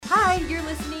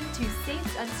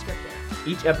Unscripted.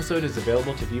 Each episode is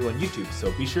available to view on YouTube,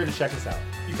 so be sure to check us out.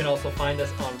 You can also find us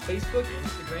on Facebook,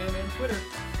 Instagram, and Twitter.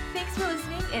 Thanks for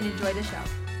listening and enjoy the show.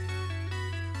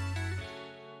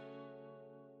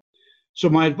 So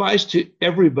my advice to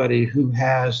everybody who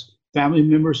has family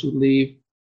members who leave,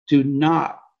 do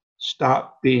not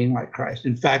stop being like Christ.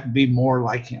 In fact, be more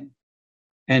like him.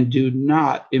 And do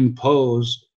not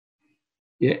impose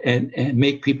and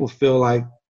make people feel like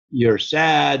you're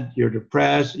sad, you're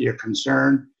depressed, you're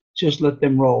concerned. Just let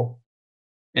them roll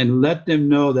and let them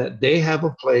know that they have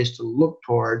a place to look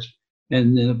towards,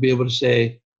 and then they'll be able to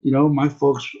say, you know, my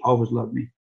folks always loved me.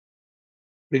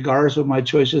 Regardless of my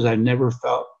choices, I never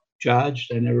felt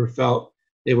judged. I never felt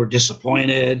they were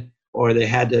disappointed or they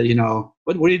had to, you know,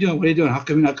 what are you doing? What are you doing? How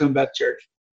come you're not coming back to church?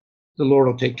 The Lord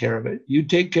will take care of it. You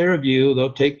take care of you,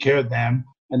 they'll take care of them,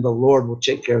 and the Lord will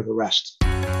take care of the rest.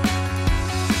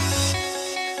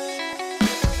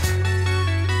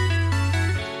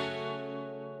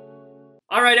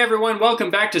 All right, everyone, welcome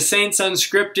back to Saints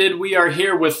Unscripted. We are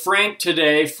here with Frank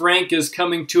today. Frank is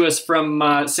coming to us from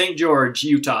St. George,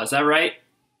 Utah. Is that right?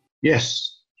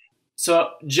 Yes.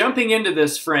 So jumping into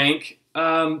this, Frank,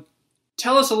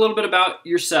 tell us a little bit about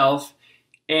yourself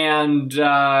and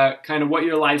kind of what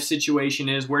your life situation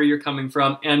is, where you're coming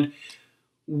from. And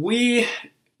we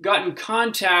got in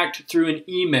contact through an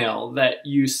email that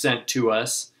you sent to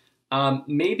us.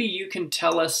 Maybe you can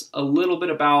tell us a little bit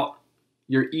about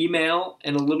your email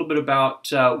and a little bit about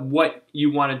what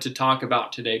you wanted to talk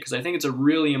about today, because I think it's a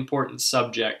really important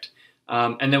subject.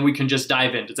 And then we can just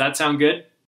dive in. Does that sound good?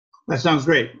 That sounds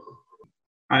great.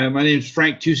 My name is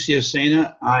Frank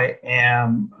Tusiasena. I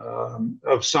am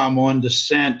of Samoan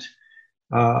descent,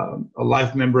 a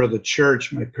life member of the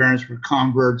church. My parents were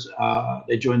converts.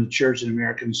 They joined the church in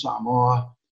American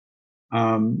Samoa.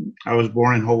 I was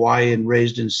born in Hawaii and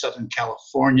raised in Southern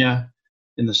California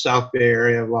in the South Bay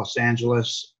area of Los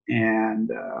Angeles. And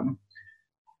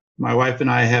my wife and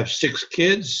I have 6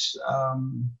 kids,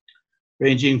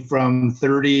 ranging from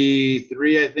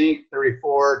 33, I think,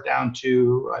 34, down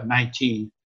to 19.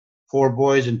 4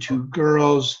 boys and 2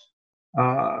 girls.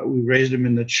 We raised them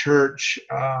in the church.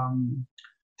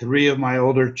 3 of my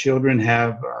older children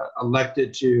have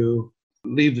elected to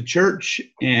leave the church,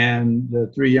 and the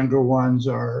 3 younger ones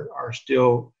are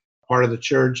still part of the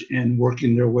church and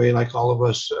working their way, like all of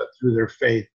us, through their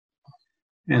faith.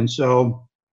 And so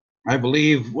I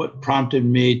believe what prompted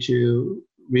me to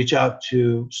reach out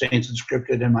to Saints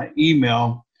Unscripted in my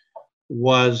email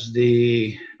was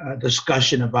the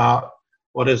discussion about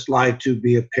what it's like to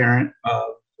be a parent of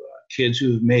kids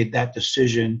who've made that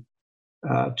decision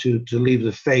to leave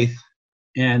the faith,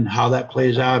 and how that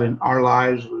plays out in our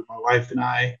lives with my wife and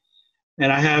I.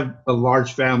 And I have a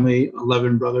large family,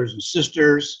 11 brothers and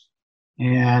sisters,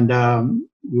 and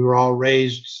we were all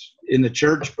raised in the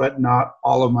church, but not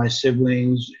all of my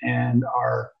siblings and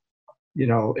our,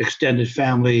 extended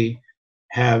family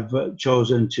have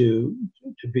chosen to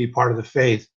be part of the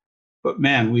faith. But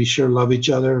man, we sure love each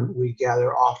other. We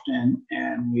gather often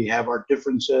and we have our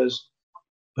differences.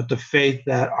 But the faith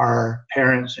that our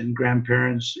parents and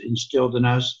grandparents instilled in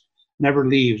us never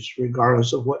leaves,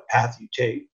 regardless of what path you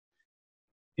take.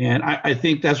 And I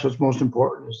think that's what's most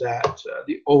important, is that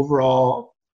the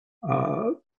overall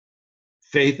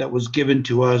faith that was given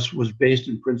to us was based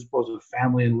in principles of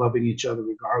family and loving each other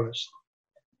regardless.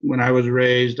 When I was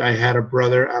raised, I had a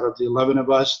brother out of the 11 of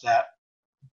us that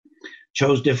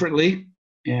chose differently,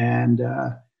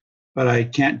 but I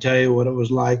can't tell you what it was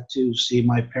like to see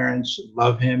my parents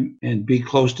love him and be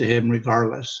close to him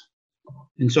regardless.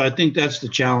 And so I think that's the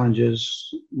challenge,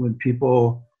 is when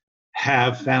people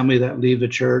have family that leave the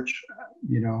church,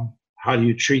 how do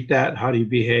you treat that? How do you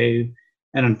behave?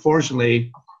 And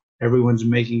unfortunately, everyone's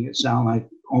making it sound like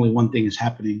only one thing is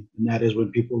happening, and that is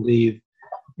when people leave,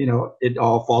 it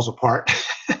all falls apart.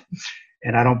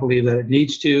 And I don't believe that it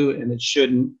needs to, and it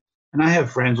shouldn't. And I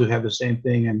have friends who have the same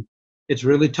thing, and it's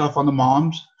really tough on the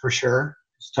moms, for sure.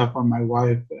 It's tough on my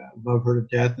wife. I love her to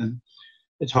death, and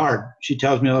it's hard. She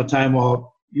tells me all the time,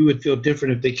 well, you would feel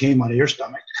different if they came out of your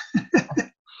stomach.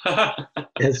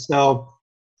 And so,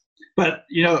 but,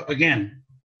 again,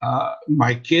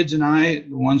 my kids and I,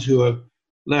 the ones who have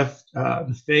left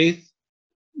the faith,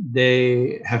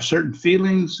 they have certain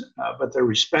feelings, but they're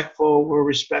respectful. We're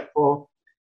respectful.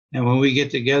 And when we get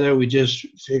together, we just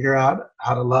figure out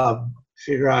how to love,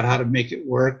 figure out how to make it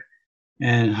work,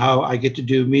 and how I get to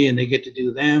do me and they get to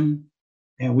do them.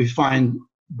 And we find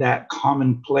that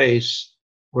common place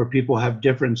where people have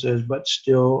differences, but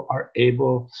still are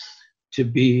able to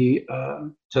be,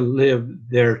 to live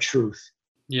their truth.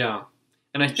 Yeah.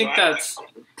 And I think that's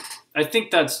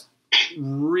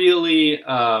really,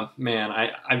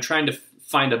 I'm trying to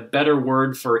find a better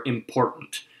word for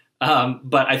important.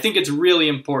 But I think it's really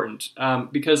important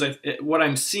because what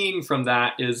I'm seeing from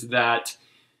that is that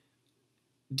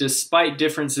despite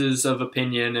differences of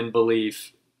opinion and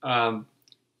belief,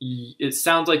 it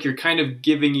sounds like you're kind of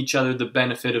giving each other the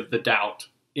benefit of the doubt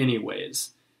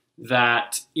anyways.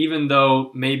 That even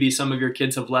though maybe some of your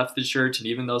kids have left the church and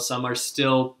even though some are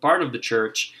still part of the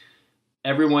church,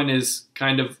 everyone is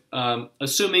kind of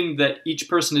assuming that each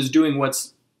person is doing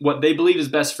what they believe is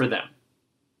best for them.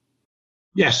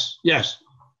 Yes, yes.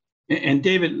 And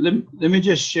David, let me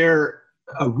just share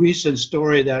a recent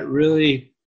story that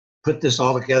really put this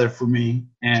all together for me.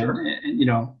 And, Sure. and you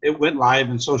know, it went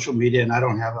live in social media, and I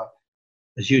don't have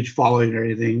a huge following or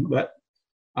anything, but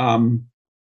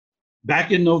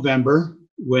back in November,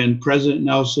 when President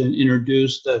Nelson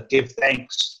introduced the Give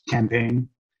Thanks campaign,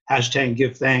 hashtag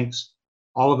Give Thanks,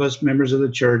 all of us members of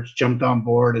the church jumped on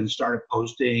board and started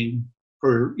posting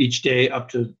for each day up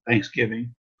to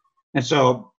Thanksgiving. And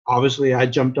so obviously I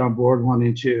jumped on board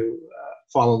wanting to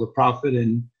follow the prophet,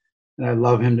 and I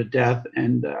love him to death.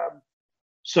 And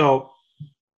so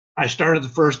I started the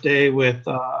first day with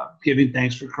giving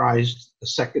thanks for Christ. The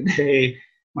second day,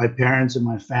 my parents and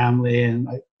my family, and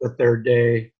the third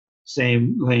day,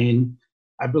 same lane.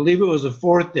 I believe it was the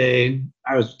fourth day,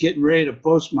 I was getting ready to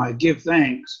post my give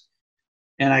thanks.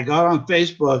 And I got on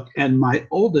Facebook, and my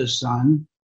oldest son,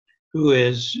 who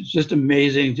is just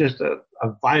amazing, just a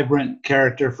vibrant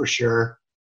character for sure.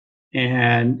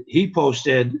 And he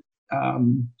posted,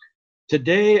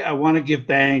 today I want to give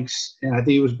thanks. And I think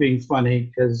he was being funny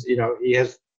because, you know, he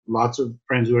has lots of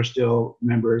friends who are still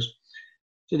members.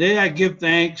 Today I give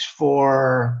thanks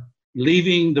for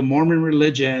leaving the Mormon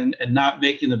religion and not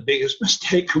making the biggest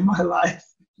mistake of my life.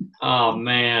 Oh,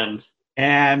 man.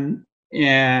 And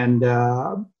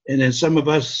then some of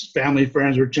us family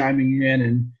friends were chiming in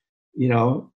and, you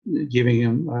know, giving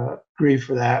him grief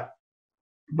for that.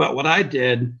 But what I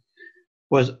did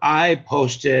was I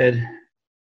posted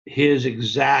his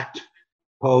exact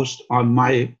post on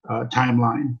my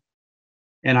timeline.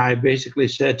 And I basically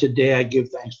said, today I give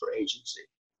thanks for agency.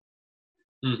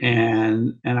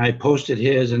 And I posted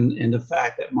his and the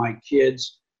fact that my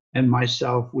kids and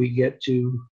myself, we get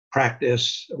to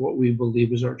practice what we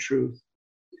believe is our truth.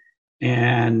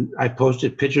 And I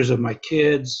posted pictures of my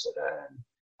kids,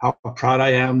 how proud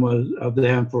I am of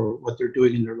them for what they're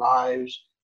doing in their lives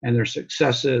and their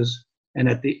successes. And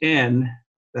at the end,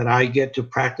 that I get to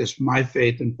practice my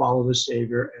faith and follow the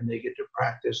Savior, and they get to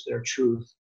practice their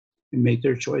truth and make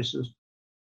their choices.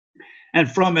 And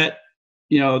from it,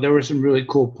 you know, there were some really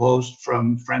cool posts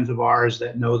from friends of ours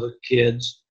that know the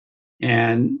kids,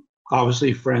 and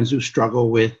obviously friends who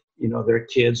struggle with, you know, their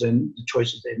kids and the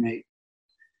choices they make.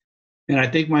 And I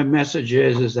think my message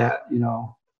is that, you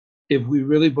know, if we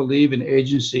really believe in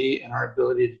agency and our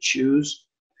ability to choose,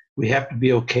 we have to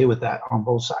be okay with that on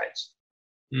both sides.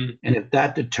 And if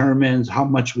that determines how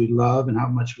much we love and how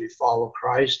much we follow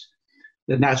Christ,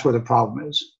 then that's where the problem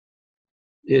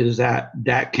is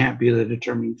that can't be the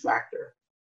determining factor,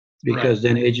 because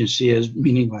then agency is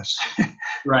meaningless.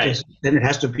 Right. Then it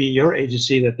has to be your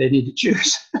agency that they need to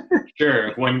choose.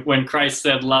 Sure. When Christ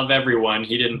said love everyone,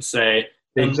 he didn't say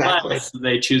Exactly. unless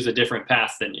they choose a different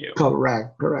path than you.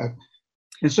 Correct.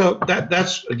 And so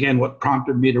that's again what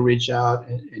prompted me to reach out.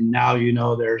 And now, you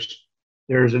know,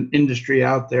 there's an industry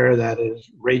out there that is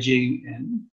raging,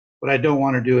 and what I don't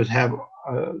want to do is have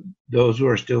those who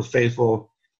are still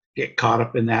faithful get caught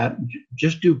up in that.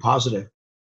 Just do positive.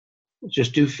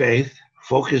 Just do faith.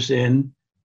 Focus in.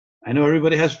 I know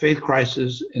everybody has faith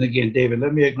crisis, and again, David,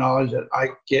 let me acknowledge that I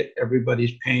get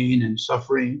everybody's pain and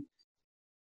suffering.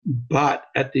 But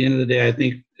at the end of the day, I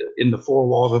think in the four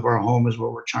walls of our home is where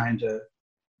we're trying to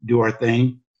do our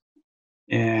thing.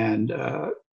 And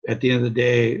at the end of the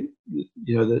day,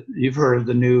 you know, you've heard of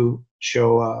the new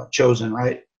show Chosen,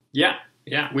 right? Yeah.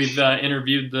 We've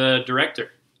interviewed the director.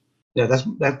 Yeah, that's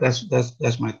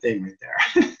my thing right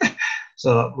there.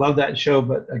 So love that show,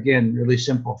 but again, really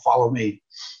simple. Follow me.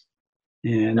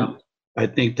 And I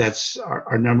think that's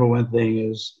our number one thing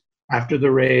is, after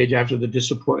the rage, after the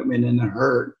disappointment and the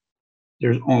hurt,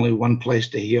 there's only one place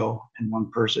to heal and one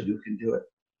person who can do it.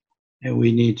 And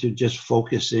we need to just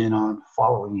focus in on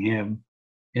following him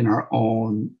in our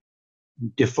own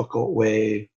difficult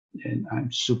way. And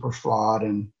I'm super flawed,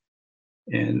 and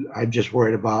I'm just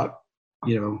worried about,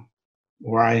 you know,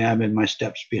 where I am in my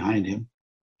steps behind him.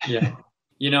 Yeah.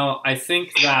 You know, I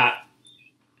think that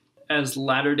as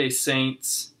Latter-day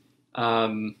Saints,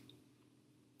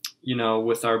 you know,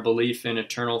 with our belief in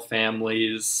eternal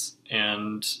families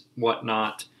and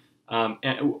whatnot,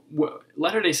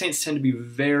 Latter-day Saints tend to be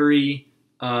very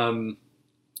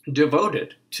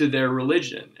devoted to their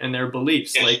religion and their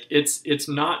beliefs. Yes. Like it's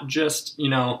not just,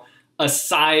 a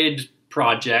side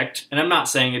project, and I'm not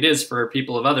saying it is for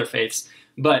people of other faiths,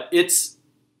 but it's,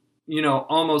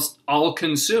 almost all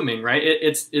consuming, right?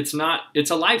 It's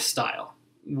a lifestyle.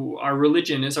 Our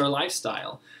religion is our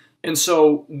lifestyle. And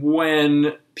so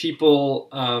when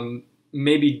people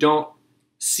maybe don't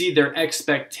see their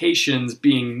expectations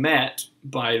being met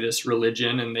by this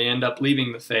religion and they end up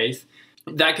leaving the faith,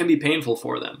 that can be painful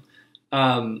for them.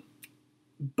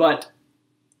 But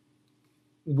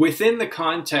within the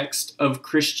context of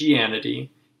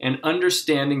Christianity and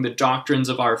understanding the doctrines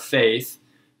of our faith,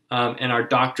 and our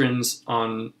doctrines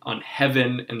on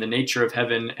heaven and the nature of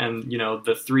heaven and,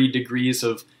 the 3 degrees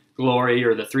of glory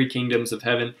or the 3 kingdoms of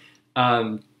heaven,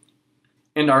 and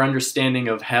our understanding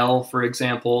of hell, for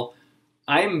example,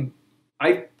 I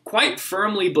quite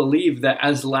firmly believe that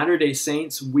as Latter-day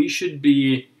Saints, we should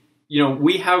be,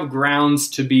 we have grounds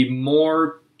to be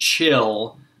more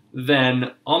chill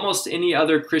than almost any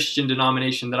other Christian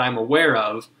denomination that I'm aware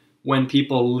of when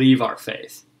people leave our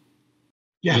faith.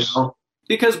 Yes.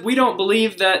 Because we don't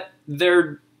believe that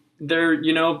they're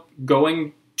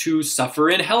going to suffer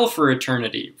in hell for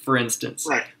eternity, for instance.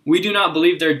 Right. We do not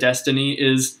believe their destiny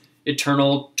is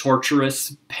eternal,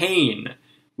 torturous pain.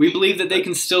 We believe that they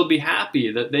can still be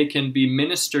happy, that they can be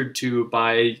ministered to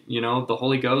by, the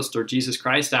Holy Ghost or Jesus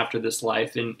Christ after this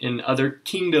life in other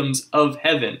kingdoms of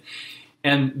heaven.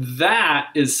 And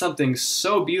that is something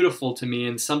so beautiful to me,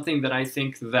 and something that I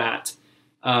think that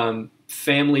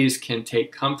families can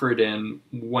take comfort in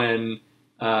when,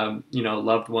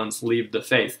 loved ones leave the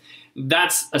faith.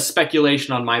 That's a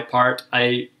speculation on my part.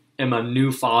 I am a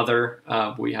new father.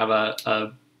 We have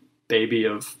a baby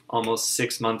of almost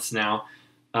 6 months now.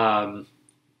 And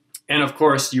of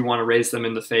course, you want to raise them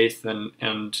in the faith,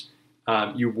 and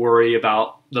you worry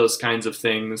about those kinds of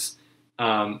things.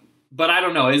 But I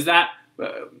don't know,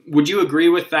 would you agree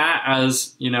with that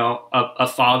as, a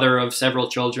father of several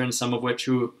children, some of which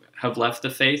who have left the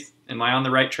faith? Am I on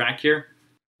the right track here?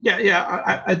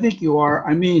 Yeah, I think you are.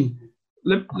 I mean,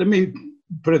 let me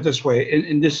put it this way,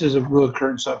 and this is a real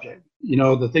current subject.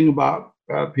 The thing about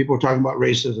people talking about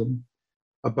racism,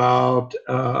 about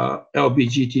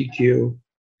LGBTQ.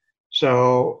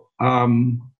 So I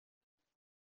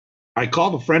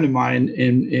called a friend of mine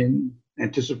in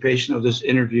anticipation of this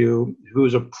interview, who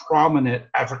is a prominent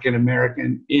African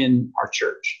American in our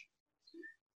church.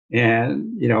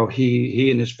 And,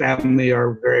 he and his family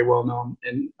are very well known.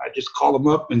 And I just called him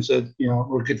up and said,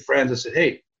 we're good friends. I said,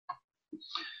 hey,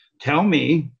 tell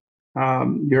me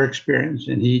your experience.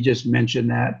 And he just mentioned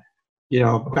that,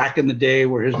 back in the day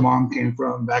where his mom came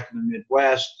from, back in the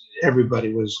Midwest,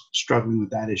 everybody was struggling with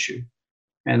that issue.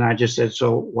 And I just said,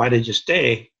 so why did you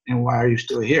stay? And why are you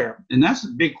still here? And that's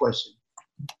the big question.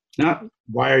 Not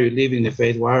why are you leaving the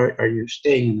faith? Why are you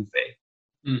staying in the faith?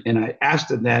 Mm. And I asked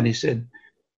him that, and he said,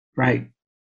 right,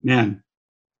 man,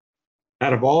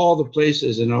 out of all the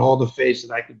places and all the faiths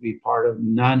that I could be part of,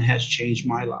 none has changed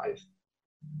my life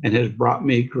and has brought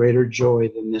me greater joy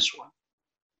than this one.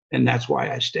 And that's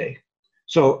why I stay.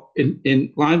 So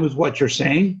in line with what you're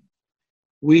saying,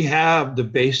 we have the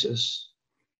basis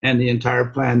and the entire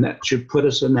plan that should put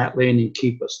us in that lane and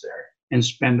keep us there and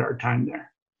spend our time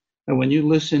there. And when you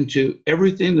listen to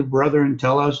everything the brethren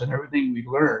tell us and everything we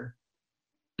learn,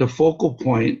 the focal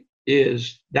point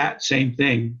is that same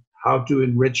thing, how to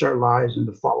enrich our lives and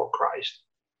to follow Christ,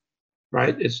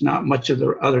 right? It's not much of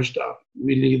the other stuff.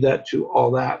 We leave that to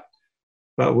all that.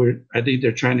 But I think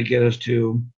they're trying to get us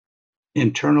to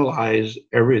internalize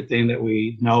everything that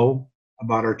we know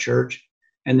about our church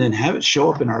and then have it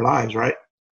show up in our lives, right?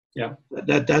 Yeah.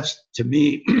 That's to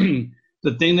me,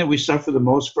 the thing that we suffer the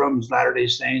most from as Latter-day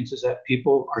Saints is that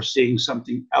people are seeing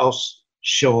something else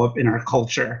show up in our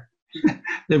culture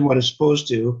than what is supposed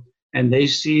to. And they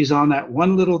seize on that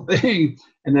one little thing,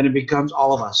 and then it becomes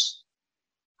all of us.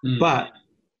 Mm. But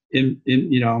in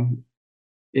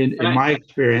my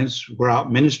experience, we're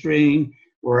out ministering,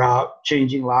 we're out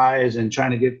changing lives and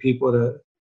trying to get people to,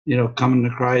 come to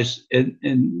Christ.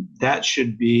 And that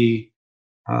should be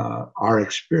our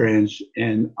experience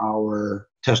and our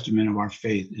testament of our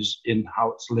faith is in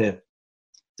how it's lived.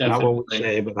 Definitely. Not what we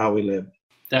say, but how we live.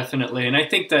 Definitely. And I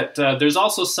think that there's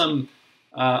also some,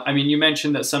 you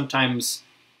mentioned that sometimes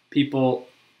people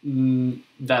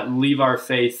that leave our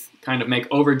faith kind of make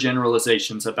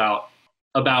overgeneralizations about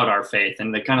our faith,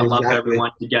 and they kind of lump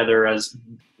everyone together as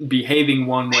behaving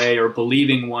one way or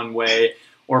believing one way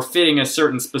or fitting a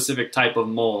certain specific type of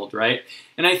mold, right?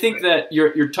 And I think that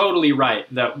you're totally right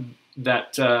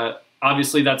that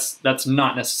obviously that's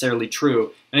not necessarily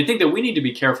true. And I think that we need to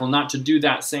be careful not to do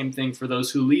that same thing for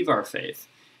those who leave our faith.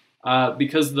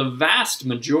 Because the vast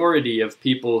majority of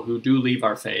people who do leave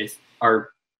our faith are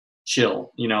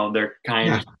chill. They're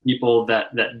kind of people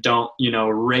that don't,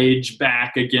 rage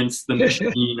back against the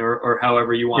machine or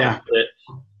however you want to put it.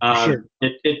 Sure.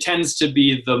 It tends to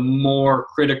be the more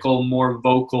critical, more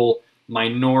vocal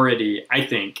minority, I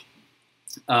think,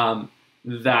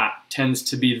 that tends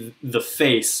to be the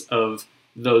face of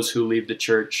those who leave the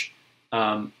church.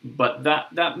 But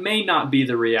that may not be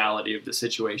the reality of the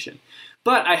situation.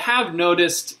 But I have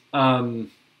noticed,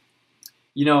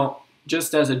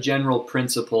 just as a general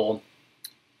principle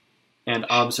and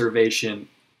observation,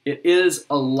 it is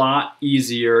a lot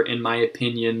easier, in my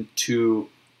opinion, to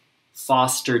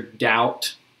foster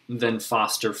doubt than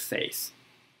foster faith.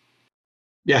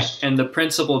 Yes. And the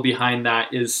principle behind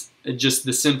that is just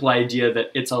the simple idea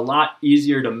that it's a lot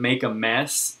easier to make a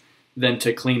mess than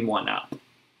to clean one up.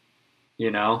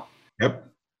 Yep.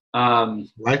 I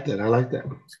like that. I like that.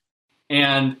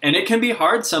 And it can be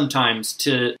hard sometimes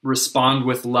to respond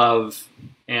with love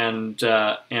and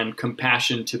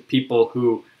compassion to people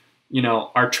who,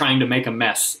 are trying to make a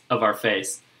mess of our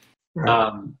faith.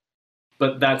 Right.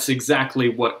 But that's exactly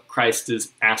what Christ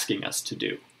is asking us to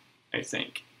do, I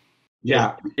think.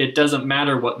 Yeah. It doesn't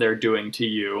matter what they're doing to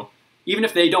you. Even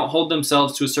if they don't hold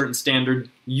themselves to a certain standard,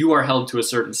 you are held to a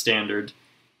certain standard.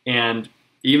 And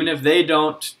even if they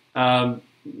don't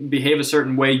behave a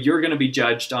certain way, you're going to be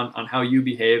judged on how you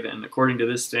behave and according to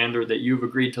this standard that you've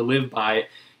agreed to live by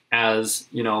as,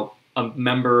 a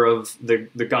member of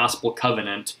the gospel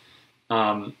covenant.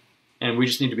 And we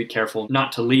just need to be careful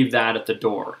not to leave that at the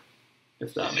door,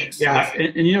 if that makes sense. Yeah.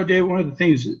 And Dave, one of the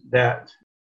things that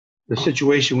the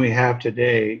situation we have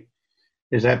today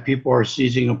is that people are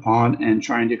seizing upon and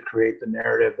trying to create the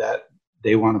narrative that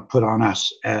they want to put on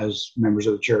us as members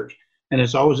of the church. And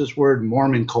it's always this word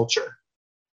Mormon culture,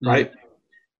 right? Mm-hmm.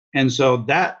 And so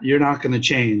that you're not going to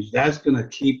change. That's going to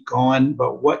keep going.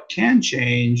 But what can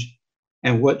change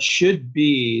and what should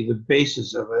be the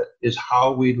basis of it is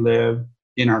how we live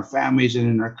in our families and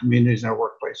in our communities and our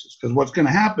workplaces. Because what's going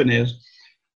to happen is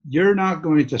you're not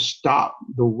going to stop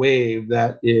the wave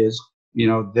that is,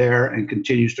 there and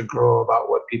continues to grow about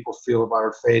what people feel about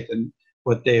our faith and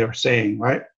what they are saying,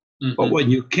 right? Mm-hmm. But what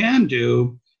you can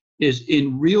do is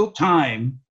in real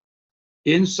time,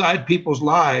 inside people's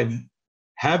lives,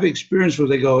 have experience where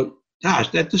they go, gosh,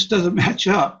 that just doesn't match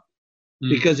up.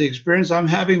 Mm-hmm. Because the experience I'm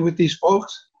having with these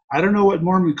folks, I don't know what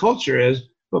Mormon culture is,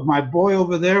 but my boy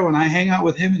over there, when I hang out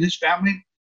with him and his family,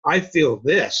 I feel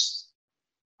this.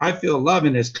 I feel love,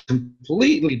 and it's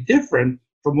completely different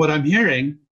from what I'm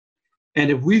hearing. And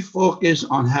if we focus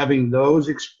on having those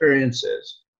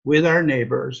experiences with our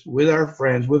neighbors, with our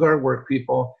friends, with our work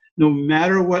people, no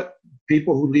matter what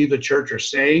people who leave the church are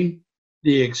saying,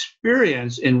 the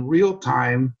experience in real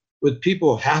time with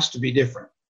people has to be different,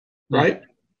 right?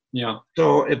 Yeah.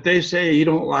 So if they say you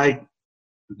don't like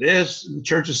this, the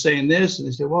church is saying this, and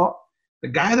they say, well, the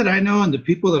guy that I know and the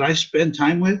people that I spend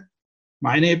time with,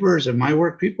 my neighbors and my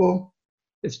work people,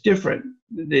 it's different.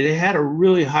 They had a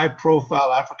really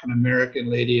high-profile African-American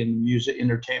lady in the music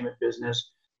entertainment business,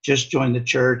 just joined the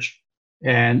church,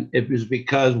 and it was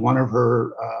because one of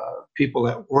her people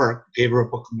at work gave her a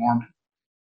Book of Mormon,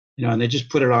 and they just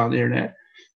put it on the internet.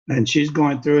 And she's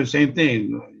going through the same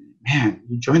thing. Man,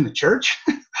 you joined the church?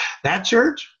 That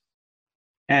church?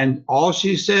 And all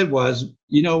she said was,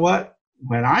 you know what?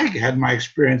 When I had my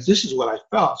experience, this is what I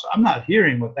felt. So I'm not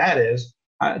hearing what that is.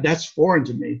 That's foreign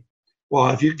to me. Well,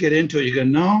 if you get into it, you go,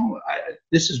 no,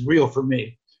 this is real for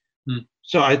me.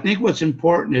 So I think what's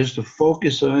important is to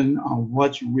focus on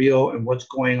what's real and what's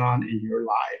going on in your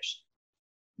lives.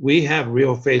 We have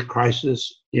real faith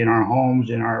crisis in our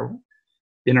homes, in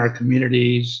our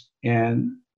communities,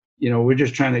 and we're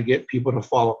just trying to get people to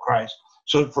follow Christ.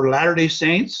 So for Latter-day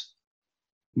Saints,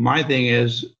 my thing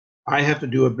is I have to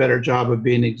do a better job of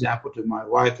being an example to my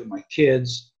wife and my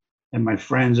kids and my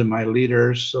friends and my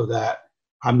leaders so that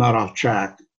I'm not off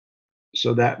track,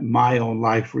 so that my own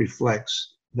life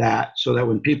reflects that, so that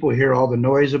when people hear all the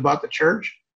noise about the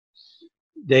church,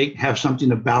 they have something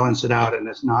to balance it out, and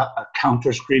it's not a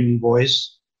counter screaming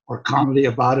voice or comedy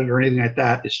about it or anything like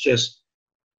that. It's just,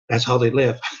 that's how they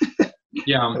live.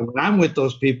 Yeah. And when I'm with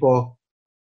those people,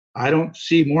 I don't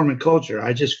see Mormon culture.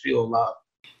 I just feel love.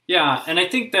 Yeah. And I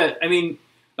think that,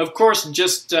 of course,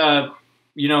 just,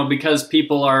 because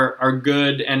people are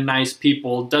good and nice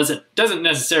people doesn't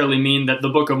necessarily mean that the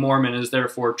Book of Mormon is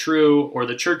therefore true or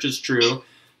the church is true.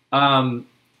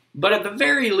 But at the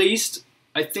very least,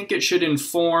 I think it should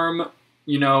inform,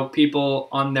 people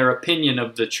on their opinion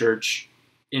of the church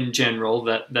in general,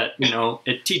 that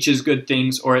it teaches good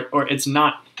things, or it's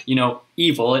not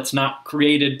evil. It's not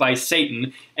created by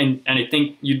Satan. And I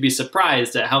think you'd be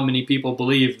surprised at how many people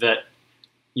believe that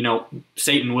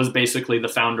Satan was basically the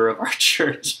founder of our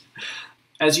church.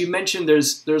 As you mentioned,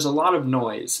 there's a lot of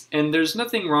noise, and there's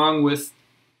nothing wrong with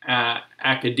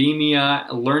academia,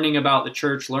 learning about the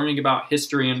church, learning about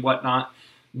history and whatnot.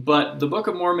 But the Book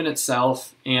of Mormon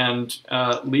itself and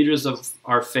leaders of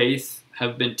our faith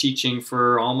have been teaching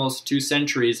for almost 2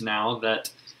 centuries now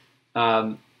that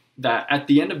at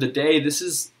the end of the day, this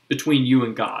is between you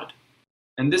and God.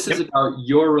 And this is about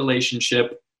your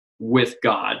relationship with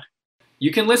God.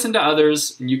 You can listen to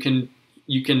others, and you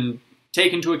can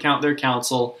take into account their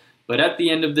counsel, but at the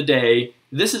end of the day,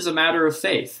 this is a matter of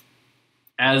faith,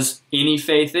 as any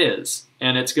faith is,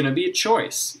 and it's going to be a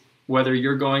choice whether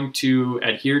you're going to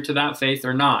adhere to that faith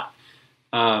or not.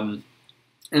 And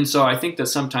so I think that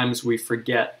sometimes we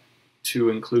forget to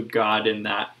include God in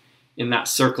that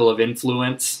circle of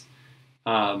influence,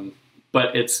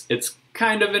 but it's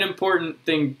kind of an important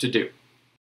thing to do.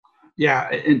 Yeah,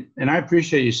 and I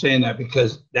appreciate you saying that,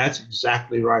 because that's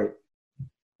exactly right.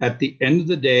 At the end of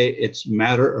the day, it's a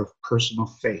matter of personal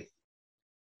faith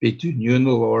between you and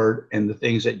the Lord and the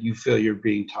things that you feel you're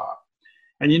being taught.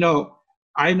 And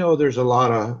I know there's a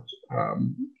lot of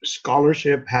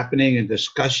scholarship happening and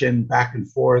discussion back and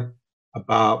forth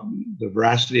about the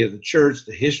veracity of the church,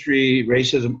 the history,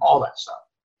 racism, all that stuff.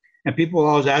 And people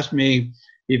always ask me,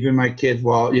 even my kids,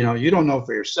 well, you don't know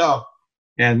for yourself.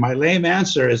 And my lame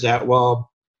answer is that,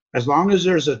 well, as long as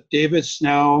there's a David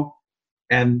Snell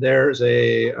and there's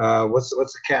a, what's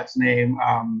the cat's name?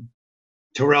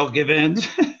 Terrell Givens,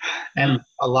 and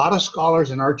a lot of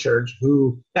scholars in our church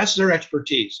who that's their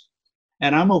expertise.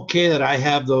 And I'm okay that I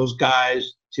have those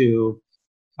guys to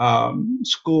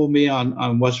school me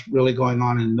on what's really going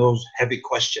on in those heavy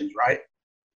questions, right?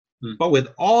 But with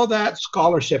all that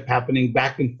scholarship happening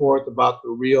back and forth about the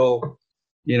real,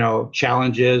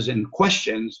 challenges and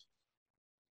questions,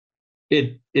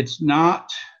 it's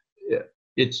not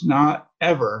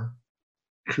ever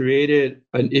created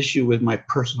an issue with my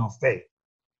personal faith.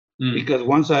 Because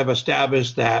once I've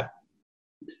established that,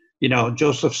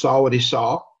 Joseph saw what he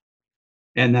saw,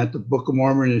 and that the Book of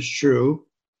Mormon is true,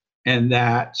 and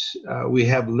that we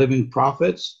have living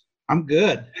prophets, I'm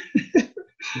good.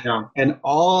 Yeah. And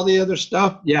all the other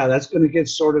stuff, that's going to get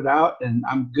sorted out. And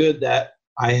I'm good that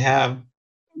I have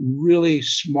really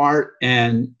smart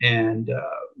and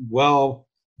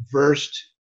well-versed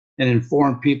and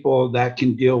informed people that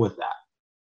can deal with that.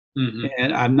 Mm-hmm.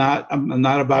 And I'm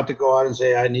not about to go out and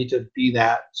say I need to be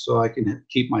that so I can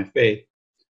keep my faith.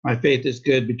 My faith is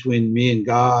good between me and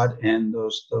God, and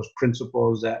those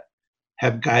principles that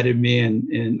have guided me,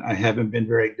 and I haven't been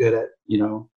very good at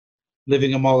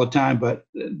living them all the time, but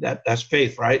that's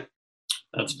faith, right?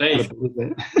 That's faith.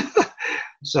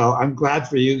 So I'm glad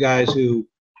for you guys who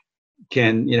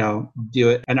can do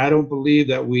it. And I don't believe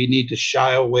that we need to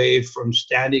shy away from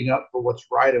standing up for what's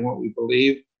right and what we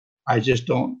believe. I just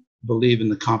don't believe in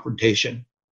the confrontation.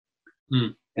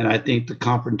 And I think the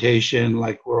confrontation,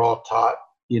 like we're all taught,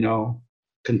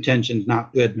 contention's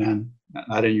not good, man.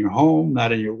 Not in your home,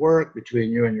 not in your work,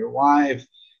 between you and your wife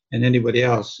and anybody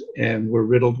else. And we're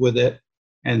riddled with it.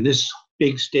 And this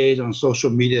big stage on social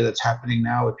media that's happening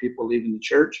now with people leaving the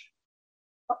church.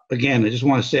 Again, I just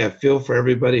want to say I feel for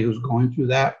everybody who's going through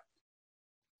that,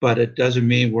 but it doesn't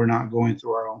mean we're not going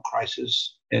through our own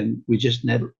crisis. And we just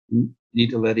need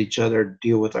to let each other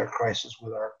deal with our crisis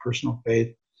with our personal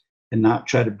faith and not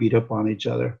try to beat up on each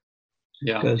other.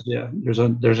 Yeah. Because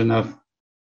there's enough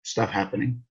stuff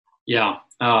happening. Yeah.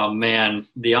 Oh man,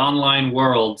 the online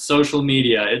world, social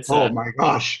media. My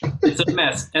gosh, it's a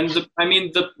mess. And I'm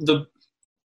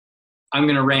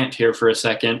going to rant here for a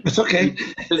second. It's okay.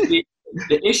 The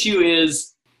issue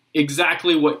is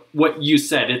exactly what you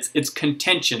said. It's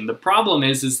contention. The problem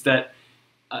is that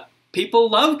people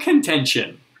love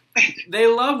contention. They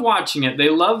love watching it. They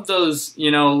love those,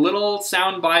 little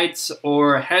sound bites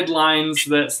or headlines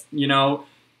that,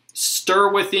 stir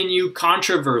within you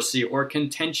controversy or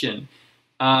contention.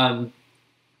 And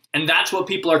that's what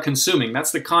people are consuming.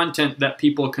 That's the content that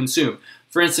people consume.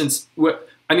 For instance,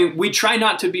 we try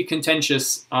not to be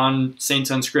contentious on Saints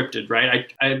Unscripted,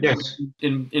 right? Yes.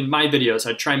 In my videos,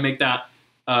 I try and make that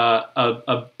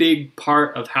a big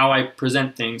part of how I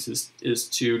present things is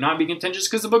to not be contentious,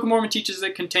 because the Book of Mormon teaches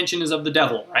that contention is of the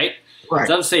devil, right? Right.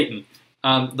 It's of Satan.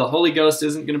 The Holy Ghost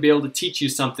isn't going to be able to teach you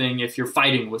something if you're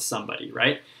fighting with somebody,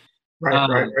 right?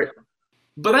 Right.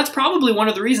 But that's probably one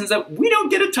of the reasons that we don't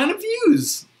get a ton of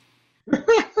views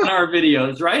on our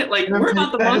videos, right? Like, we're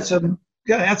not the ones.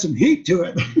 Gotta add some heat to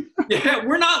it. Yeah,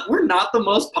 we're not the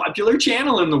most popular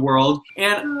channel in the world,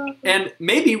 and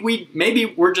maybe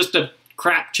we're just a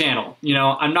crap channel.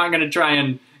 I'm not going to try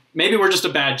and maybe we're just a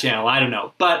bad channel. I don't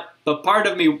know, but part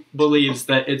of me believes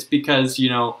that it's because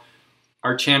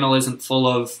our channel isn't full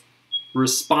of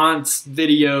response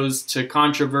videos to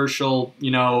controversial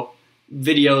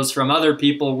videos from other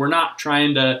people. We're not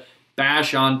trying to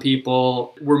bash on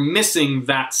people. We're missing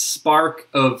that spark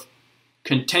of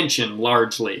contention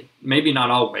largely. Maybe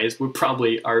not always. We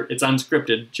probably are. It's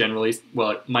unscripted generally.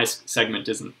 Well, my segment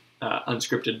isn't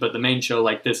unscripted, but the main show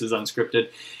like this is unscripted.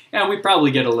 And we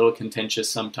probably get a little contentious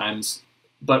sometimes.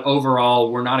 But overall,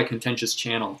 we're not a contentious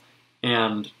channel.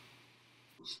 And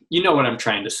you know what I'm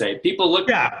trying to say. People look.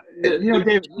 Yeah,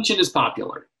 Dave, contention is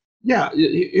popular. Yeah,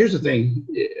 here's the thing,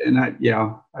 and I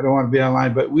don't want to be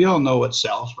online, but we all know what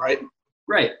sells, right?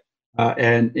 Right.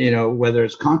 And whether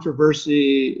it's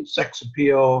controversy, sex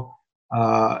appeal,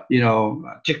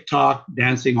 TikTok,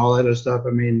 dancing, all that other stuff.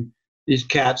 I mean, these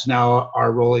cats now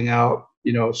are rolling out,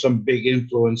 some big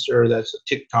influencer that's a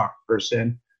TikTok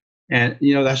person, and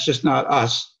that's just not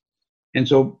us. And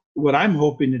so what I'm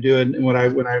hoping to do, and when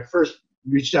I first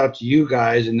reached out to you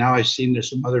guys, and now I've seen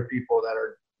there's some other people that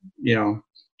are,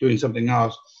 doing something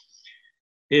else,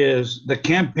 is the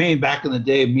campaign back in the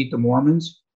day, Meet the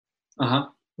Mormons. Uh-huh.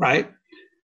 Right?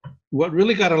 What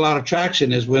really got a lot of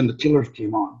traction is when the Killers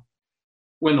came on.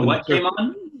 When the what came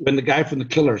on? When the guy from the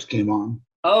Killers came on.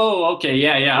 Oh, okay.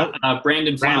 Yeah.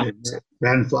 Brandon Flowers.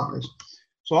 Brandon Flowers.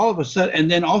 So all of a sudden,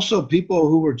 and then also people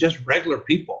who were just regular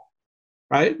people,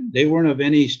 right? They weren't of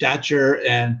any stature,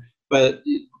 but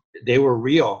they were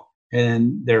real,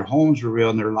 and their homes were real,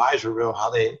 and their lives were real,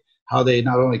 how they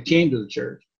not only came to the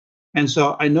church. And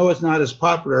so I know it's not as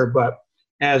popular, but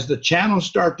as the channels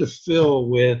start to fill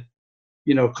with,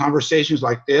 conversations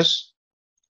like this,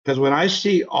 because when I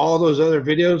see all those other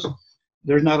videos,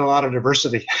 there's not a lot of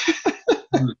diversity.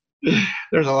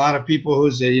 There's a lot of people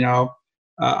who say,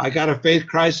 I got a faith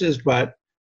crisis, but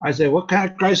I say, what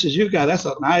kind of crisis you got? That's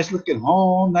a nice looking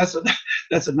home. That's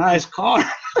a nice car.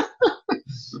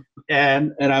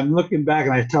 And I'm looking back,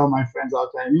 and I tell my friends all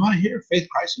the time, you want to hear faith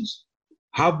crisis?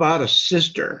 How about a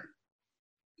sister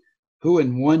who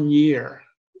in 1 year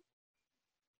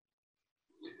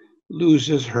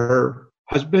loses her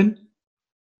husband,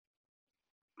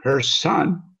 her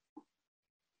son,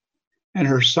 and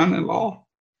her son-in-law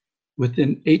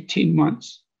within 18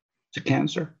 months to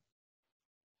cancer?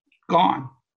 Gone.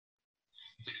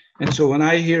 And so when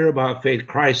I hear about faith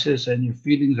crisis and your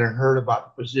feelings are hurt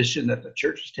about the position that the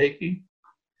church is taking,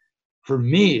 for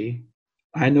me,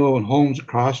 I know in homes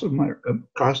across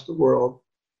the world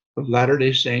of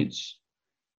Latter-day Saints,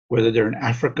 whether they're in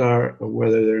Africa or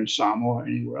whether they're in Samoa or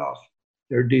anywhere else,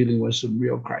 they're dealing with some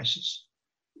real crisis.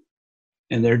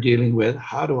 And they're dealing with,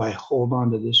 how do I hold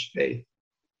on to this faith?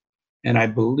 And I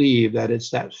believe that it's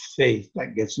that faith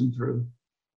that gets them through,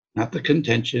 not the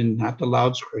contention, not the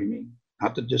loud screaming,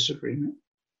 not the disagreement.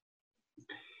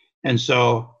 And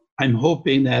so I'm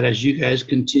hoping that as you guys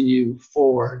continue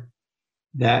forward,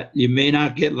 that you may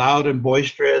not get loud and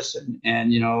boisterous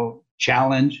and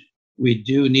challenge. We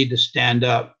do need to stand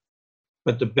up,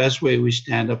 but the best way we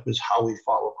stand up is how we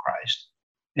follow Christ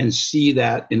and see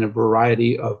that in a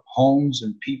variety of homes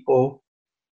and people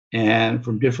and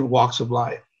from different walks of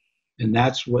life. And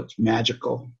that's what's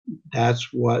magical.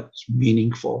 That's what's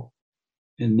meaningful.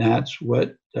 And that's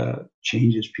what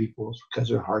changes people, because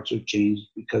their hearts have changed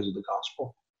because of the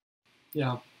gospel.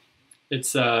 Yeah,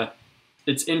 it's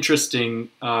interesting,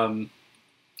 at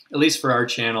least for our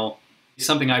channel.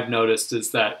 Something I've noticed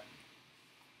is that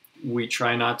we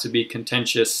try not to be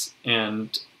contentious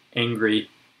and angry.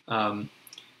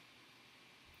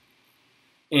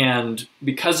 And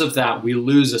because of that, we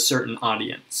lose a certain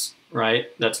audience, right?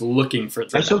 That's looking for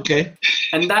that. That's okay.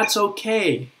 And that's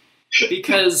okay.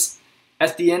 Because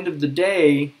at the end of the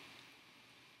day,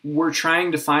 we're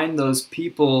trying to find those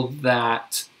people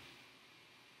that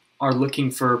are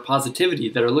looking for positivity,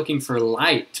 that are looking for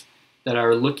light, that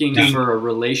are looking for a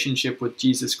relationship with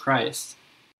Jesus Christ.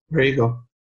 There you go.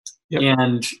 Yep.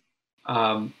 And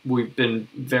we've been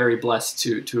very blessed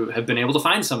to have been able to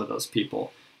find some of those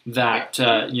people that,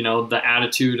 the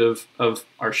attitude of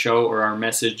our show or our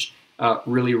message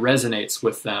really resonates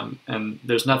with them. And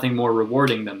there's nothing more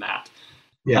rewarding than that.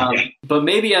 Yeah. But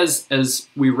maybe as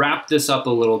we wrap this up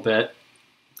a little bit,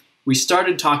 we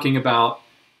started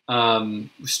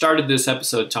this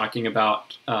episode talking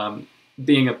about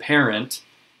being a parent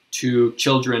to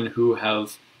children who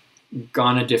have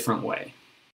gone a different way.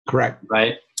 Correct.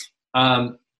 Right?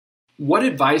 What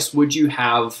advice would you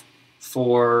have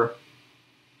for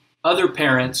other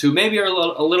parents who maybe are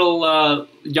a little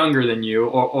younger than you,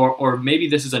 or maybe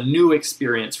this is a new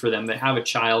experience for them. They have a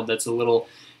child that's a little,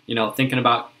 thinking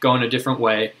about going a different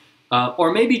way.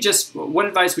 Or maybe just what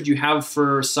advice would you have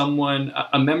for someone,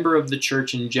 a member of the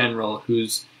church in general,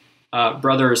 whose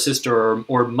brother or sister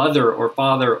or mother or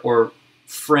father or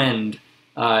friend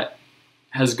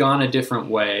has gone a different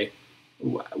way?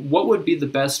 What would be the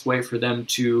best way for them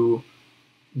to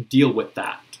deal with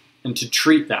that and to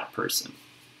treat that person?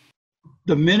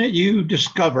 The minute you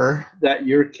discover that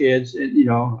your kids,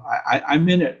 I'm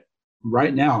in it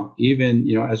right now, even,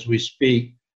 as we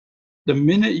speak, the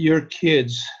minute your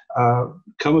kids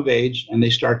come of age and they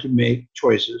start to make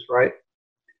choices, right?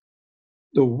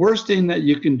 The worst thing that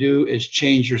you can do is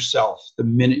change yourself the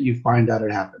minute you find out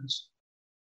it happens,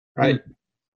 right? Mm-hmm.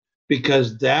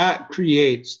 Because that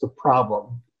creates the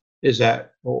problem, is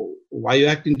that, well, why are you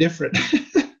acting different?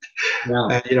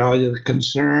 Yeah. The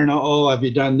concern, have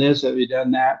you done this? Have you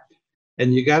done that?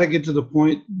 And you got to get to the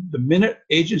point, the minute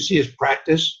agency is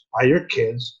practiced by your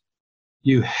kids,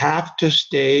 you have to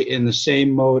stay in the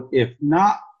same mode, if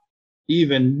not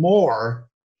even more,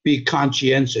 be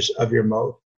conscientious of your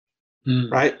mode,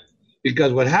 right?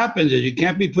 Because what happens is you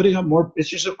can't be putting up more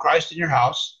pictures of Christ in your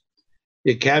house.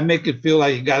 You can't make it feel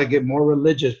like you got to get more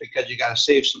religious because you got to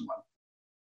save someone.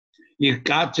 You've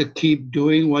got to keep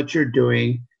doing what you're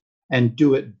doing and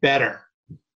do it better,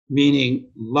 meaning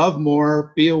love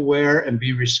more, be aware, and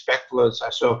be respectful.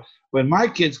 So when my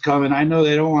kids come and I know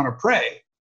they don't want to pray,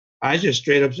 I just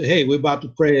straight up say, hey, we're about to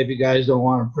pray. If you guys don't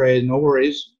want to pray, no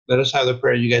worries. Let us have the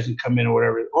prayer. You guys can come in or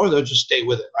whatever, or they'll just stay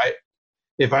with it, right?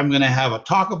 If I'm going to have a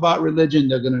talk about religion,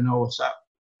 they're going to know what's up.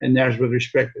 And there's with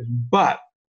respect. But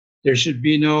there should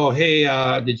be no, hey,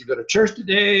 did you go to church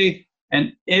today?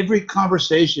 And every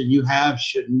conversation you have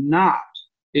should not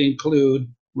include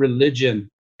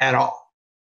religion at all.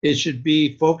 It should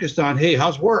be focused on, hey,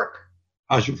 how's work?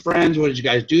 How's your friends? What did you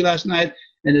guys do last night?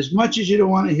 And as much as you don't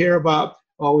want to hear about,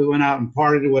 oh, we went out and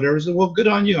partied or whatever, so, well, good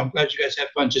on you. I'm glad you guys had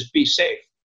fun. Just be safe,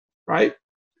 right?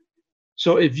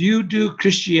 So if you do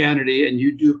Christianity and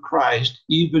you do Christ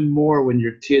even more when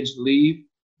your kids leave,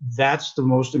 that's the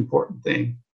most important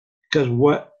thing. Because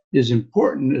what is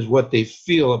important is what they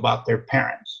feel about their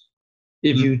parents.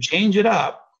 If you change it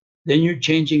up, then you're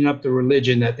changing up the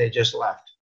religion that they just left.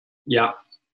 Yeah.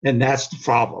 And that's the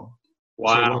problem.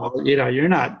 Wow. So, you're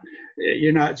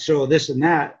not so this and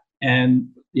that. And,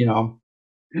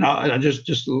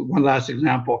 just one last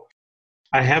example.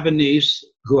 I have a niece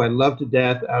who I love to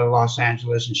death out of Los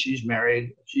Angeles, and she's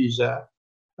married. She's, her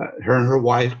and her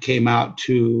wife came out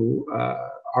to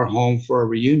our home for a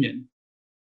reunion.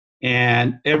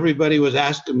 And everybody was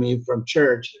asking me from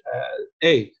church,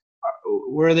 hey,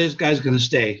 where are these guys going to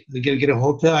stay? They're going to get a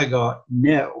hotel? I go,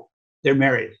 no, they're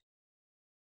married.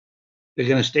 They're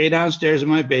going to stay downstairs in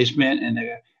my basement.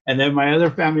 And then my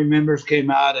other family members came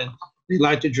out and they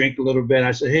like to drink a little bit.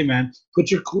 I said, hey, man,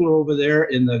 put your cooler over there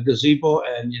in the gazebo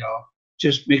and,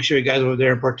 just make sure you guys are over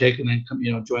there and partake and then come,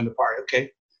 join the party,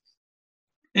 okay?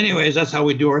 Anyways, that's how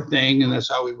we do our thing, and that's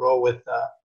how we roll with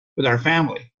our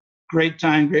family. Great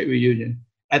time, great reunion.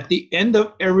 At the end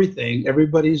of everything,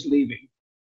 everybody's leaving.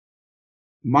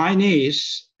 My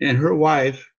niece and her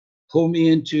wife pull me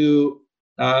into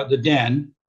the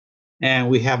den, and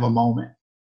we have a moment.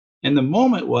 And the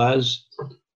moment was,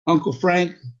 Uncle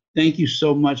Frank, thank you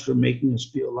so much for making us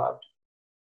feel loved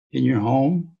in your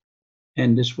home.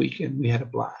 And this weekend, we had a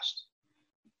blast,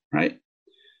 right?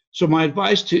 So my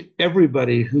advice to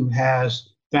everybody who has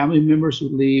family members who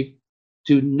leave,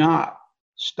 do not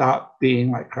stop being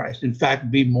like Christ. In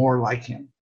fact, be more like him.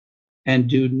 And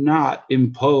do not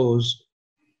impose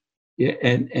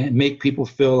and make people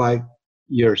feel like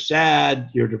you're sad,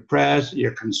 you're depressed,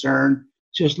 you're concerned.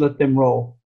 Just let them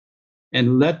roll.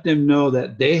 And let them know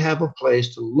that they have a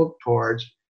place to look towards,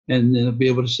 and then they'll be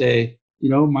able to say,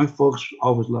 my folks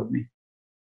always loved me.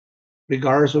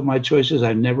 Regardless of my choices,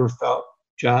 I never felt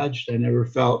judged. I never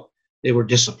felt they were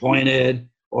disappointed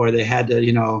or they had to,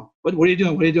 what are you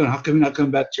doing? What are you doing? How come you're not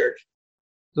coming back to church?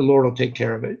 The Lord will take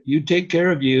care of it. You take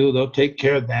care of you, they'll take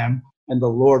care of them, and the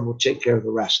Lord will take care of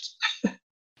the rest.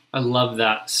 I love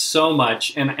that so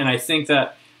much. And I think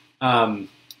that an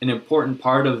important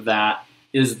part of that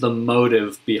is the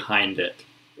motive behind it.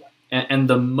 And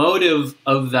the motive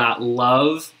of that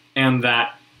love and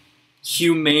that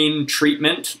humane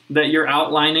treatment that you're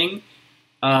outlining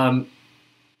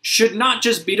should not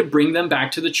just be to bring them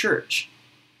back to the church.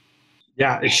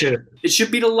 Yeah, it should. It should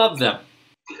be to love them.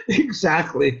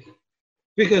 Exactly.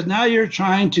 Because now you're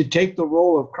trying to take the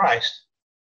role of Christ.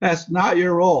 That's not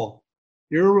your role.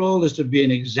 Your role is to be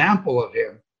an example of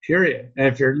him, period. And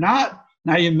if you're not,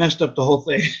 now you messed up the whole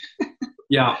thing.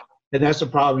 Yeah. And that's the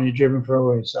problem. You're driven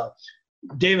further away. So,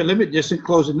 David, let me just in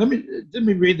closing, let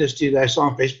me read this to you that I saw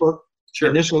on Facebook. Sure.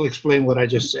 And this will explain what I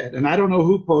just said. And I don't know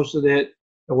who posted it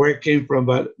or where it came from,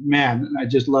 but man, I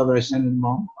just love it. I send it to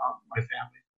my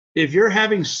family. If you're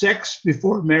having sex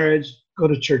before marriage, go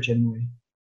to church anyway.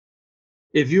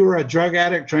 If you were a drug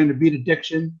addict trying to beat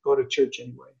addiction, go to church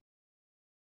anyway.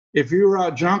 If you were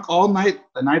out drunk all night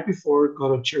the night before,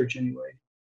 go to church anyway.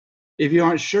 If you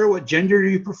aren't sure what gender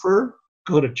you prefer,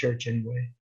 go to church anyway.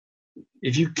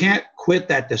 If you can't quit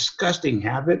that disgusting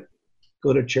habit,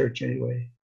 go to church anyway.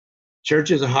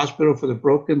 Church is a hospital for the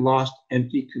broken, lost,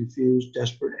 empty, confused,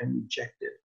 desperate, and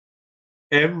rejected.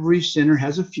 Every sinner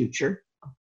has a future,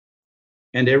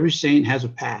 and every saint has a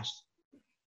past.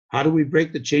 How do we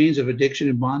break the chains of addiction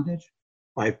and bondage?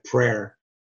 By prayer.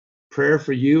 Prayer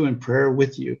for you and prayer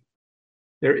with you.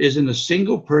 There isn't a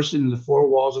single person in the four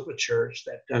walls of a church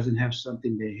that doesn't have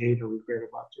something they hate or regret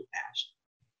about their past.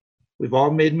 We've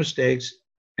all made mistakes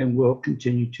and will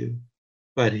continue to.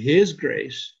 But His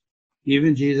grace,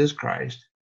 even Jesus Christ,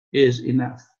 is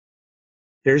enough.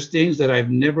 There's things that I've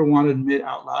never wanted to admit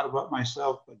out loud about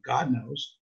myself, but God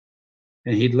knows.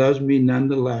 And He loves me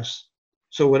nonetheless.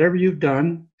 So whatever you've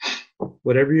done,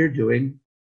 whatever you're doing,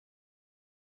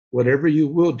 whatever you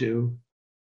will do,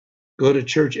 go to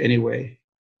church anyway.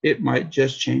 It might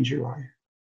just change your life.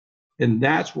 And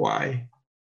that's why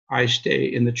I stay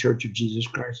in the Church of Jesus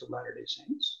Christ of Latter-day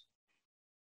Saints.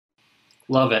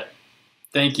 Love it.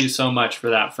 Thank you so much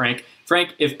for that, Frank.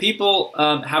 Frank, if people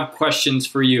have questions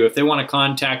for you, if they want to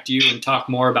contact you and talk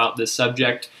more about this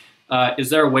subject, is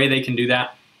there a way they can do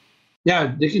that?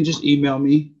 Yeah, they can just email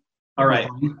me. All right.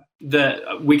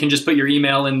 We can just put your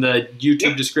email in the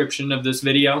YouTube description of this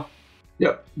video?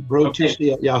 Yep,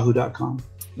 bro2c@yahoo.com.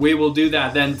 We will do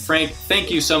that then. Frank, thank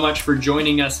you so much for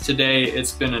joining us today.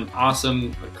 It's been an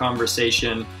awesome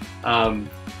conversation.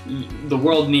 The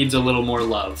world needs a little more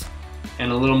love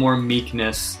and a little more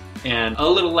meekness and a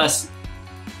little less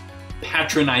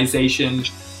patronization,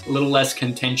 a little less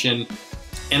contention,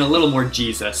 and a little more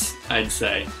Jesus, I'd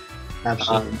say.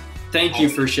 Absolutely. Thank you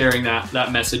for sharing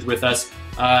that message with us.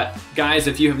 Guys,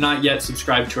 if you have not yet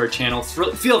subscribed to our channel,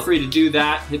 feel free to do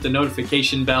that. Hit the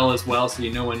notification bell as well so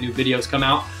you know when new videos come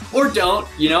out. Or don't,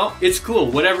 it's cool.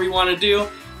 Whatever you want to do.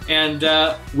 And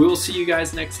we will see you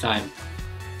guys next time.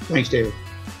 Thanks, David.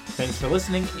 Thanks for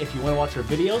listening. If you want to watch our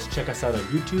videos, check us out on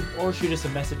YouTube or shoot us a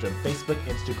message on Facebook,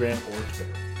 Instagram, or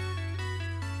Twitter.